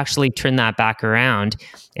 they actually turned that back around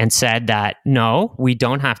and said that, no, we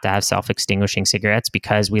don't have to have self-extinguishing cigarettes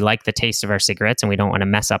because we like the taste of our cigarettes and we don't want to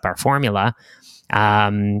mess up our formula.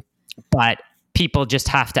 But people just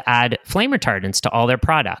have to add flame retardants to all their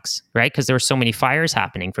products, right? Because there were so many fires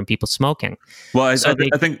happening from people smoking. Well, I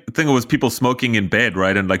think it was people smoking in bed,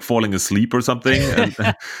 right? And like falling asleep or something.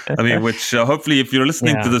 And, I mean, which hopefully if you're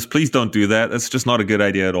listening to this, please don't do that. That's just not a good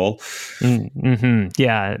idea at all. Mm-hmm.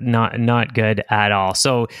 Yeah, not good at all.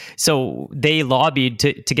 So they lobbied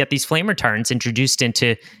to get these flame retardants introduced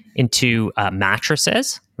into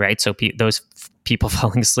mattresses, right? So those people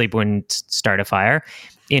falling asleep wouldn't start a fire.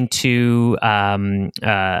 Into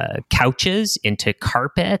couches, into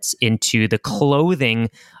carpets, into the clothing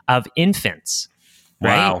of infants.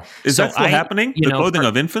 Right? Wow. Is that still happening? The clothing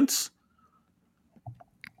of infants?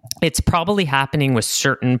 It's probably happening with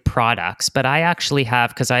certain products, but I actually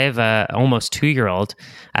have, because I have a almost 2-year-old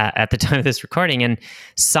at the time of this recording, and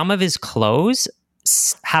some of his clothes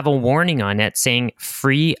have a warning on it saying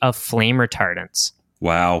free of flame retardants.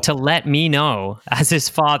 Wow. To let me know, as his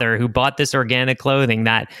father who bought this organic clothing,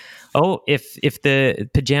 that, if the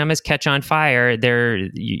pajamas catch on fire,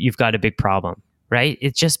 you've got a big problem, right?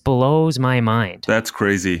 It just blows my mind. That's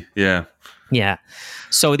crazy. Yeah. Yeah.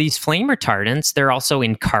 So these flame retardants, they're also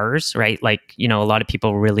in cars, right? Like, a lot of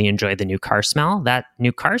people really enjoy the new car smell. That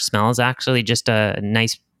new car smell is actually just a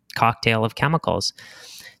nice cocktail of chemicals.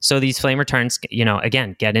 So these flame retardants,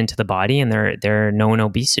 again, get into the body, and they're known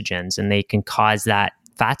obesogens, and they can cause that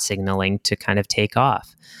fat signaling to kind of take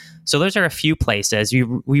off. So those are a few places.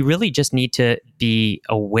 We really just need to be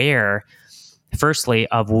aware, firstly,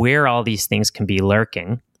 of where all these things can be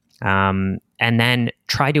lurking, and then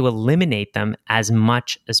try to eliminate them as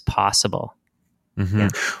much as possible. Mm-hmm. Yeah.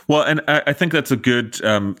 Well, and I think that's a good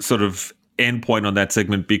sort of end point on that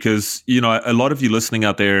segment, because a lot of you listening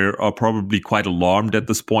out there are probably quite alarmed at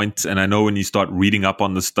this point, and I know when you start reading up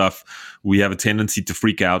on this stuff, we have a tendency to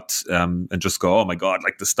freak out and just go, oh my god,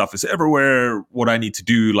 like this stuff is everywhere, what I need to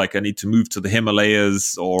do, like I need to move to the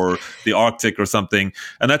Himalayas or the Arctic or something.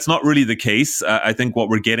 And that's not really the case. I think what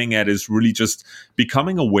we're getting at is really just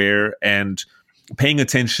becoming aware and paying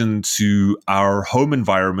attention to our home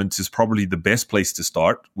environment is probably the best place to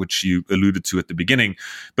start, which you alluded to at the beginning.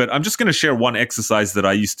 But I'm just going to share one exercise that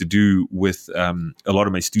I used to do with a lot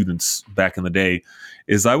of my students back in the day,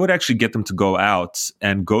 is I would actually get them to go out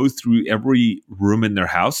and go through every room in their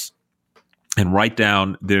house and write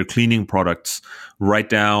down their cleaning products, write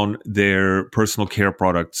down their personal care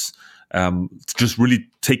products, just really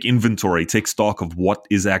take inventory, take stock of what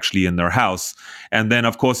is actually in their house. And then,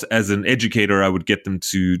 of course, as an educator, I would get them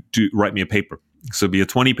to write me a paper. So it'd be a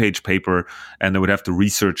 20-page paper, and they would have to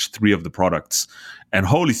research 3 of the products. And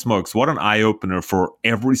holy smokes, what an eye-opener for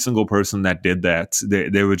every single person that did that.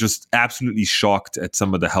 They were just absolutely shocked at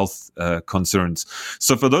some of the health concerns.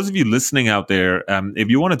 So for those of you listening out there, if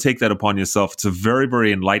you want to take that upon yourself, it's a very,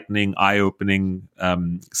 very enlightening, eye-opening,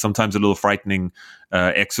 sometimes a little frightening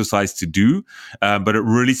exercise to do. But it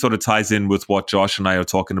really sort of ties in with what Josh and I are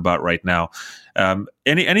talking about right now.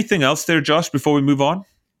 Anything else there, Josh, before we move on?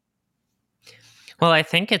 Well, I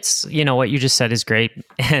think it's, what you just said is great.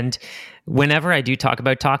 And whenever I do talk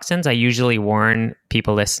about toxins, I usually warn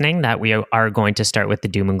people listening that we are going to start with the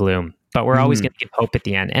doom and gloom, but we're always going to give hope at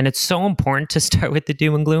the end. And it's so important to start with the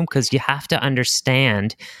doom and gloom because you have to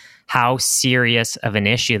understand how serious of an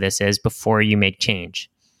issue this is before you make change.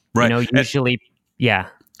 Right. Usually, yeah.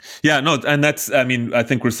 Yeah, no, and I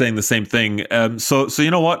think we're saying the same thing. So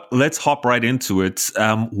you know what? Let's hop right into it.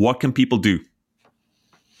 What can people do?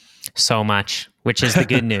 So much, which is the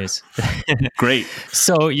good news. Great.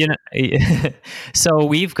 So, so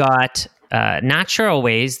we've got natural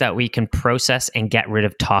ways that we can process and get rid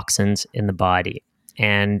of toxins in the body.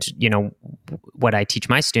 And, what I teach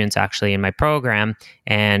my students actually in my program,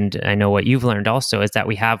 and I know what you've learned also, is that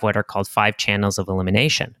we have what are called 5 channels of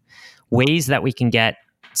elimination. Ways that we can get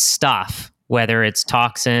stuff, whether it's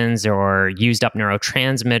toxins or used up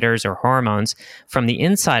neurotransmitters or hormones, from the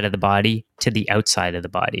inside of the body to the outside of the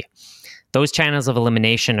body. Those channels of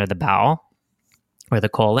elimination are the bowel or the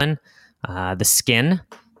colon, the skin,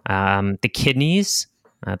 the kidneys,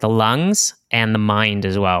 the lungs, and the mind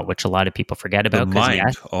as well, which a lot of people forget about. The mind,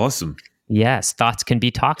 yes, awesome. Yes, thoughts can be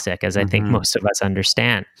toxic, as I think most of us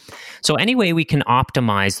understand. So any way we can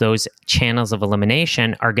optimize those channels of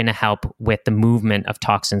elimination are going to help with the movement of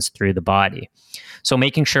toxins through the body. So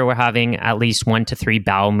making sure we're having at least 1 to 3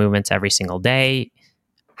 bowel movements every single day.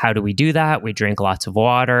 How do we do that? We drink lots of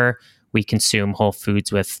water. We consume whole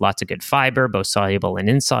foods with lots of good fiber, both soluble and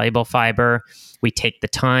insoluble fiber. We take the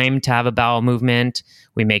time to have a bowel movement.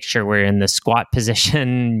 We make sure we're in the squat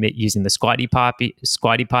position using the squatty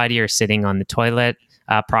potty or sitting on the toilet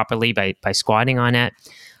properly by squatting on it.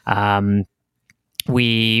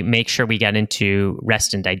 We make sure we get into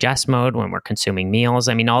rest and digest mode when we're consuming meals.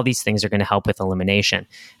 I mean, all these things are going to help with elimination.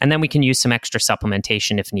 And then we can use some extra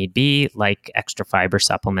supplementation if need be, like extra fiber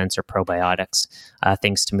supplements or probiotics,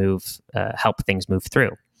 things to help things move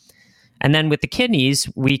through. And then with the kidneys,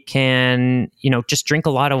 we can, just drink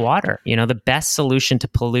a lot of water. The best solution to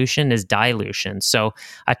pollution is dilution. So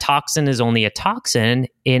a toxin is only a toxin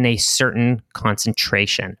in a certain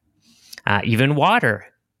concentration. Even water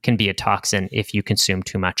can be a toxin if you consume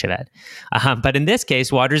too much of it. But in this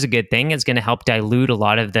case, water is a good thing. It's going to help dilute a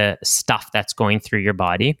lot of the stuff that's going through your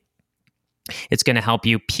body. It's going to help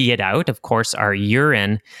you pee it out. Of course, our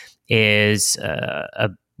urine is a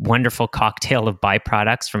wonderful cocktail of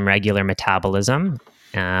byproducts from regular metabolism.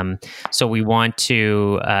 So we want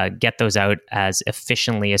to get those out as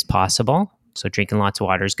efficiently as possible. So drinking lots of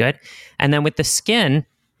water is good. And then with the skin,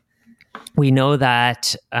 we know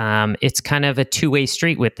that it's kind of a two-way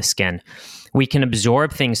street with the skin. We can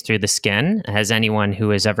absorb things through the skin, as anyone who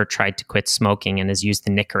has ever tried to quit smoking and has used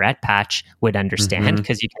the Nicorette patch would understand,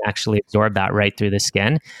 because you can actually absorb that right through the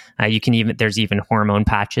skin. There's even hormone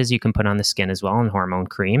patches you can put on the skin as well, and hormone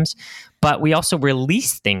creams. But we also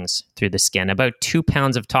release things through the skin, about 2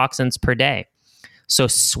 pounds of toxins per day. So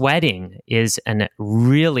sweating is a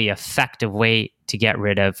really effective way to get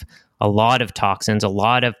rid of a lot of toxins, a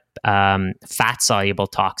lot of fat-soluble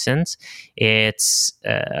toxins. It's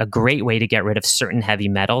a great way to get rid of certain heavy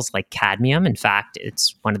metals like cadmium. In fact,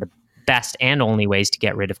 it's one of the best and only ways to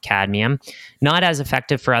get rid of cadmium. Not as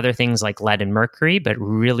effective for other things like lead and mercury, but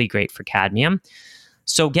really great for cadmium.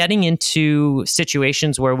 So getting into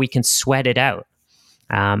situations where we can sweat it out.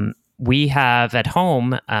 We have at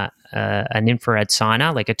home an infrared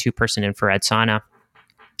sauna, like a 2-person infrared sauna,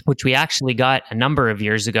 which we actually got a number of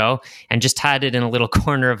years ago and just had it in a little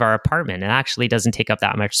corner of our apartment. It actually doesn't take up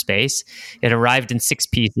that much space. It arrived in 6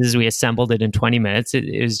 pieces. We assembled it in 20 minutes.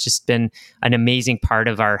 It has just been an amazing part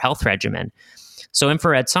of our health regimen. So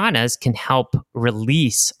infrared saunas can help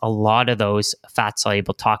release a lot of those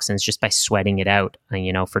fat-soluble toxins just by sweating it out,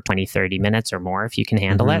 for 20, 30 minutes or more if you can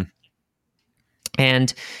handle it.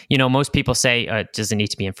 And, most people say, does it need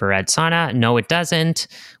to be infrared sauna? No, it doesn't.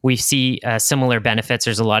 We see similar benefits.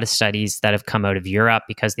 There's a lot of studies that have come out of Europe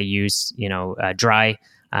because they use, dry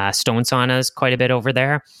stone saunas quite a bit over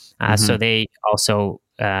there. So they also,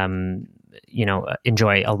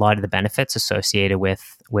 enjoy a lot of the benefits associated with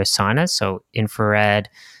saunas. So infrared,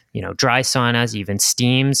 dry saunas, even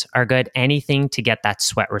steams are good. Anything to get that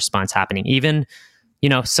sweat response happening. Even,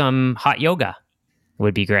 some hot yoga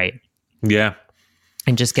would be great. Yeah.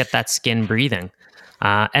 And just get that skin breathing.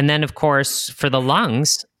 And then, of course, for the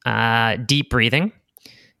lungs, deep breathing.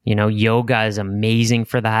 Yoga is amazing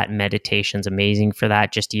for that. Meditation's amazing for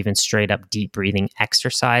that. Just even straight up deep breathing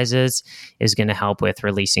exercises is going to help with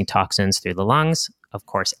releasing toxins through the lungs. Of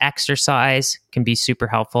course, exercise can be super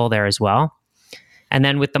helpful there as well. And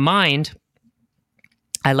then with the mind,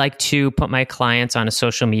 I like to put my clients on a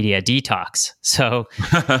social media detox. So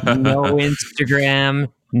no Instagram,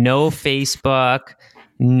 no Facebook,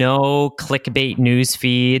 no clickbait news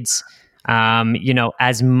feeds.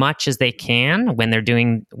 As much as they can when they're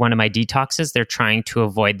doing one of my detoxes, they're trying to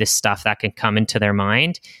avoid this stuff that can come into their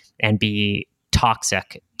mind and be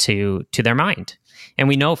toxic to their mind. And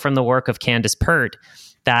we know from the work of Candace Pert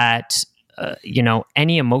that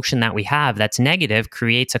any emotion that we have that's negative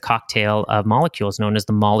creates a cocktail of molecules known as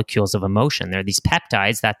the molecules of emotion. They're these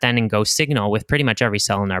peptides that then go signal with pretty much every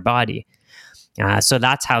cell in our body. So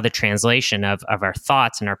that's how the translation of our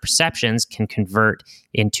thoughts and our perceptions can convert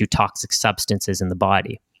into toxic substances in the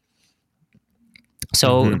body.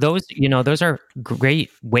 So those are great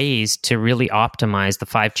ways to really optimize the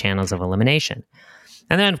 5 channels of elimination.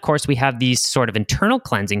 And then, of course, we have these sort of internal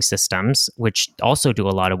cleansing systems, which also do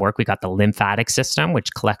a lot of work. We got the lymphatic system,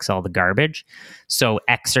 which collects all the garbage. So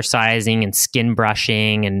exercising and skin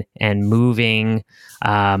brushing and moving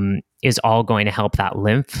is all going to help that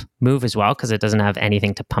lymph move as well, because it doesn't have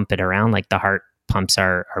anything to pump it around like the heart pumps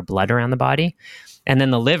our blood around the body. And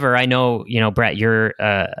then the liver, I know, Brett, you're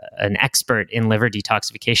an expert in liver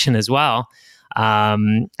detoxification as well.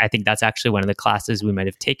 I think that's actually one of the classes we might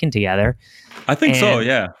have taken together. I think so.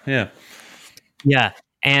 Yeah. Yeah.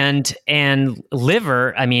 And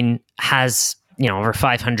liver, I mean, has, over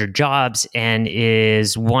 500 jobs and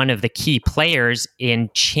is one of the key players in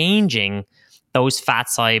changing those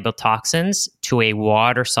fat-soluble toxins to a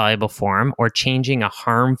water-soluble form, or changing a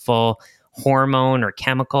harmful hormone or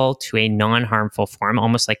chemical to a non-harmful form,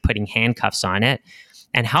 almost like putting handcuffs on it,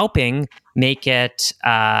 and helping make it,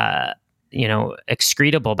 excretable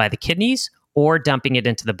by the kidneys, or dumping it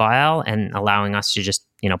into the bile and allowing us to just,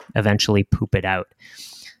 eventually poop it out.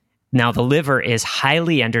 Now, the liver is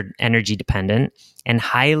highly energy dependent and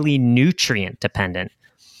highly nutrient dependent.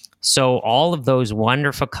 So all of those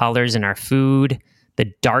wonderful colors in our food,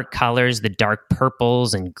 the dark colors, the dark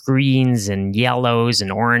purples and greens and yellows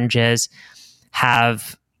and oranges,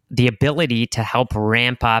 have the ability to help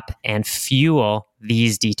ramp up and fuel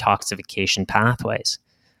these detoxification pathways.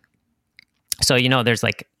 So, there's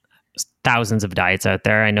like thousands of diets out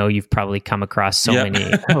there. I know you've probably come across so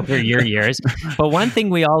many over your years. But one thing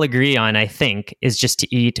we all agree on, I think, is just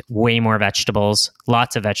to eat way more vegetables,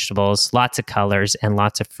 lots of colors, and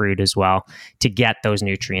lots of fruit as well, to get those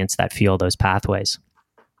nutrients that fuel those pathways.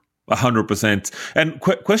 100%. And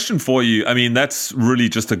question for you. I mean, that's really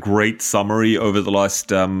just a great summary over the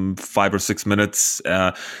last 5 or 6 minutes.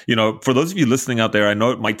 For those of you listening out there, I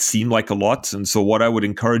know it might seem like a lot. And so what I would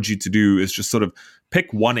encourage you to do is just sort of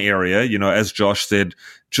pick one area, as Josh said,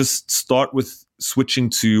 just start with switching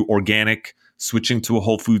to organic, switching to a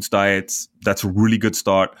whole foods diet. That's a really good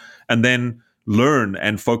start. And then learn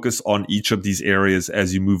and focus on each of these areas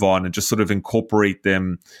as you move on, and just sort of incorporate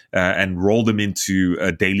them and roll them into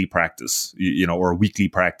a daily practice, or a weekly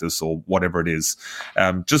practice, or whatever it is.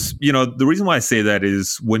 The reason why I say that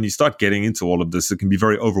is when you start getting into all of this, it can be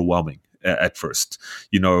very overwhelming at first.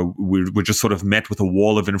 We're just sort of met with a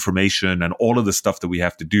wall of information and all of the stuff that we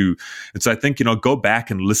have to do. And so I think, go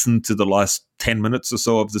back and listen to the last 10 minutes or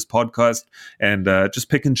so of this podcast, and just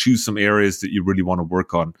pick and choose some areas that you really want to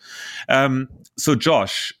work on. So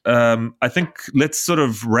Josh, I think let's sort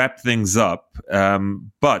of wrap things up.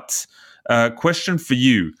 But question for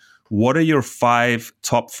you, what are your 5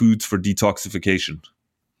 top foods for detoxification?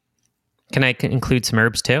 Can I include some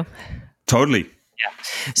herbs too? Totally.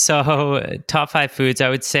 Yeah. So top 5 foods, I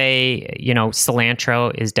would say,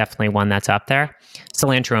 cilantro is definitely one that's up there.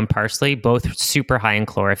 Cilantro and parsley, both super high in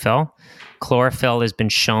chlorophyll. Chlorophyll has been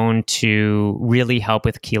shown to really help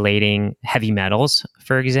with chelating heavy metals,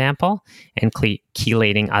 for example, and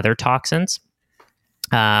chelating other toxins.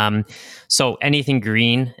 So anything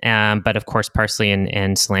green, but of course, parsley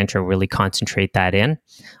and cilantro really concentrate that in.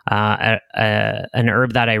 An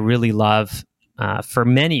herb that I really love for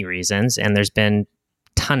many reasons, and there's been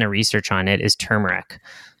a ton of research on it, is turmeric.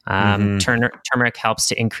 Turmeric helps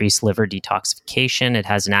to increase liver detoxification. It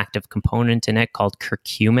has an active component in it called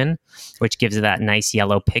curcumin, which gives it that nice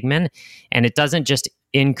yellow pigment. And it doesn't just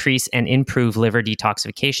increase and improve liver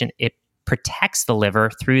detoxification, it protects the liver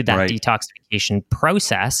through that detoxification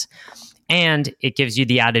process. And it gives you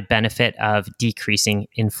the added benefit of decreasing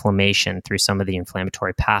inflammation through some of the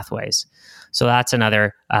inflammatory pathways. So that's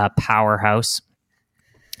another powerhouse.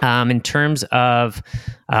 In terms of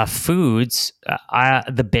foods,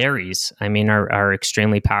 the berries, are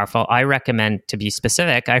extremely powerful. To be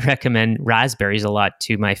specific, I recommend raspberries a lot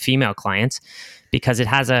to my female clients because it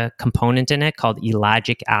has a component in it called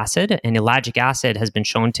ellagic acid. And ellagic acid has been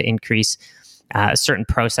shown to increase a certain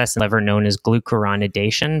process in the liver known as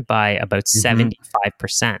glucuronidation by about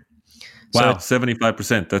 75%. Wow,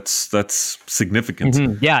 75%. That's significant.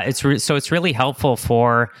 Mm-hmm. Yeah, it's really helpful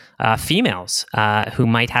for females who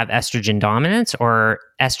might have estrogen dominance or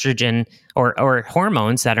estrogen or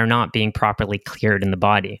hormones that are not being properly cleared in the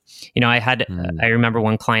body. I remember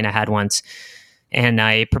one client I had once, and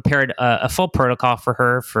I prepared a full protocol for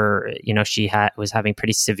her for, she was having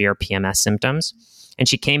pretty severe PMS symptoms, and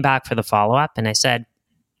she came back for the follow-up, and I said,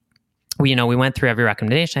 we went through every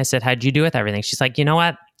recommendation. I said, how'd you do with everything? She's like, you know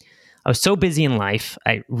what? I was so busy in life,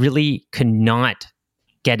 I really could not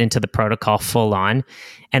get into the protocol full on.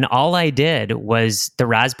 And all I did was the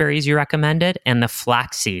raspberries you recommended and the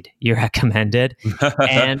flaxseed you recommended.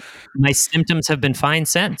 And my symptoms have been fine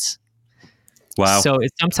since. Wow. So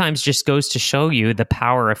it sometimes just goes to show you the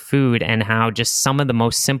power of food and how just some of the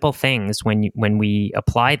most simple things, when we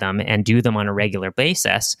apply them and do them on a regular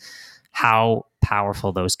basis, how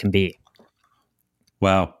powerful those can be.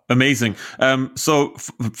 Wow. Amazing. So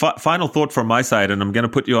final thought from my side, and I'm going to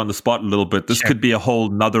put you on the spot a little bit. This could be a whole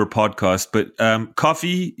nother podcast, but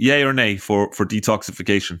coffee, yay or nay for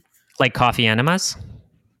detoxification? Like coffee enemas?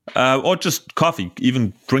 Or just coffee,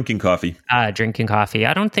 even drinking coffee. Drinking coffee.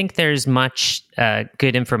 I don't think there's much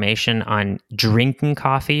good information on drinking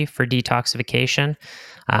coffee for detoxification.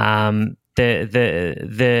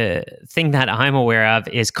 The thing that I'm aware of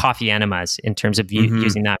is coffee enemas in terms of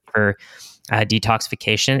using that for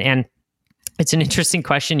detoxification. And it's an interesting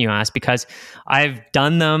question you asked, because I've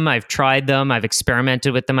done them, I've tried them, I've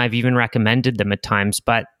experimented with them, I've even recommended them at times.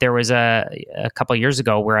 But there was a couple of years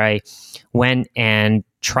ago where I went and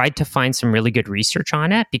tried to find some really good research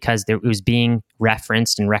on it, because it was being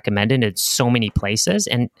referenced and recommended in so many places,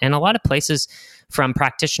 and a lot of places from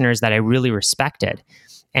practitioners that I really respected.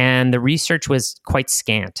 And the research was quite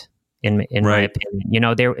scant, in my opinion. You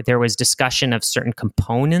know, there was discussion of certain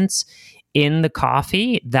components in the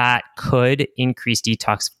coffee that could increase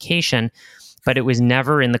detoxification, but it was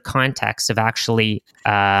never in the context of actually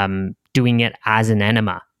doing it as an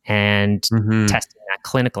enema and testing that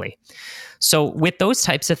clinically. So with those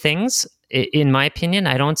types of things, in my opinion,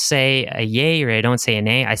 I don't say a yay or I don't say a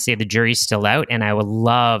nay. I say the jury's still out, and I would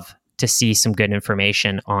love to see some good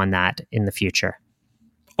information on that in the future.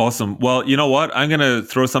 Awesome. Well, you know what? I'm going to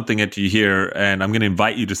throw something at you here, and I'm going to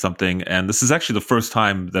invite you to something. And this is actually the first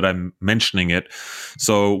time that I'm mentioning it.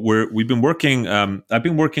 So we've been working. I've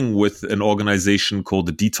been working with an organization called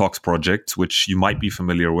the Detox Project, which you might be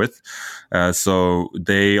familiar with. So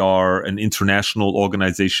they are an international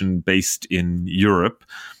organization based in Europe,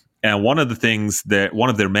 and one of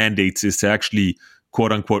their mandates is to actually,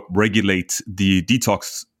 quote unquote, regulate the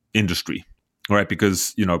detox industry. Right,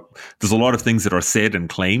 because, you know, there's a lot of things that are said and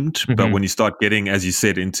claimed, but when you start getting, as you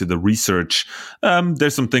said, into the research,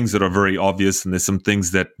 there's some things that are very obvious, and there's some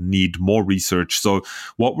things that need more research. So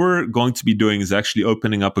what we're going to be doing is actually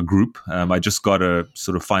opening up a group. I just got a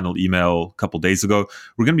sort of final email a couple of days ago.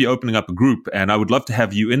 We're going to be opening up a group, and I would love to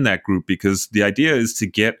have you in that group, because the idea is to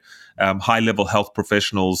get high-level health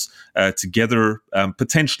professionals together.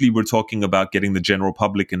 Potentially, we're talking about getting the general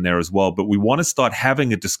public in there as well. But we want to start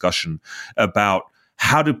having a discussion about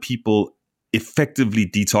how do people effectively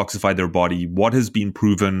detoxify their body, what has been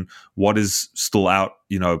proven, what is still out,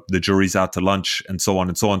 you know, the jury's out to lunch, and so on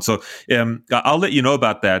and so on. So I'll let you know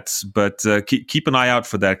about that, but keep an eye out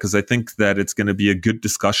for that, because I think that it's going to be a good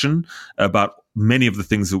discussion about many of the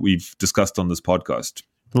things that we've discussed on this podcast.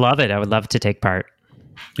 Love it. I would love to take part.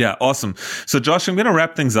 Yeah, awesome. So, Josh, I'm going to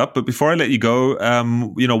wrap things up. But before I let you go,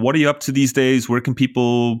 you know, what are you up to these days? Where can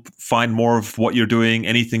people find more of what you're doing?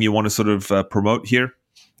 Anything you want to sort of promote here?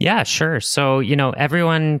 Yeah, sure. So, you know,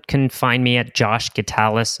 everyone can find me at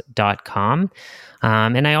joshgitalis.com.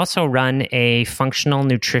 And I also run a functional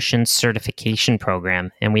nutrition certification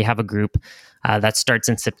program. And we have a group that starts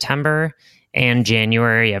in September and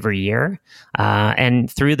January every year.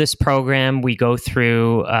 And through this program, we go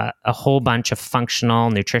through a whole bunch of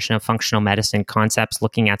functional nutrition and functional medicine concepts,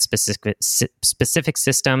 looking at specific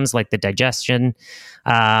systems like the digestive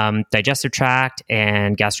tract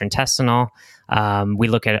and gastrointestinal. We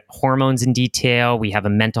look at hormones in detail. We have a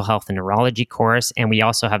mental health and neurology course, and we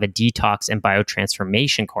also have a detox and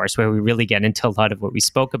biotransformation course where we really get into a lot of what we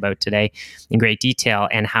spoke about today in great detail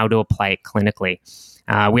and how to apply it clinically.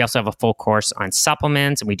 We also have a full course on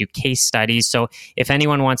supplements, and we do case studies. So if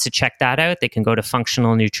anyone wants to check that out, they can go to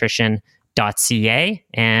functionalnutrition.ca.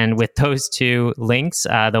 And with those two links,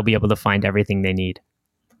 they'll be able to find everything they need.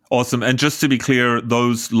 Awesome. And just to be clear,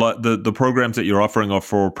 those the programs that you're offering are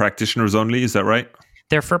for practitioners only. Is that right?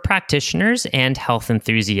 They're for practitioners and health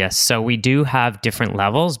enthusiasts. So we do have different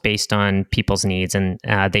levels based on people's needs, and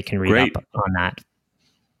they can read up on that.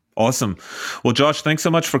 Awesome. Well, Josh, thanks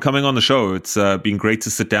so much for coming on the show. It's been great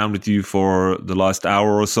to sit down with you for the last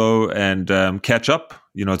hour or so and catch up.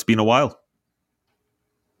 You know, it's been a while.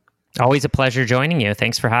 Always a pleasure joining you.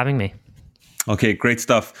 Thanks for having me. Okay, great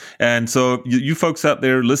stuff. And so you folks out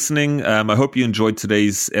there listening, I hope you enjoyed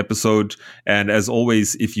today's episode. And as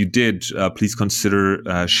always, if you did, please consider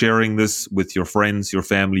sharing this with your friends, your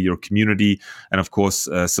family, your community, and of course,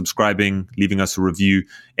 subscribing, leaving us a review,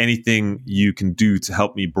 anything you can do to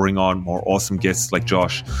help me bring on more awesome guests like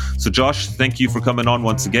Josh. So Josh, thank you for coming on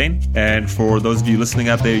once again. And for those of you listening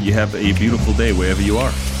out there, you have a beautiful day wherever you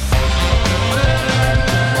are.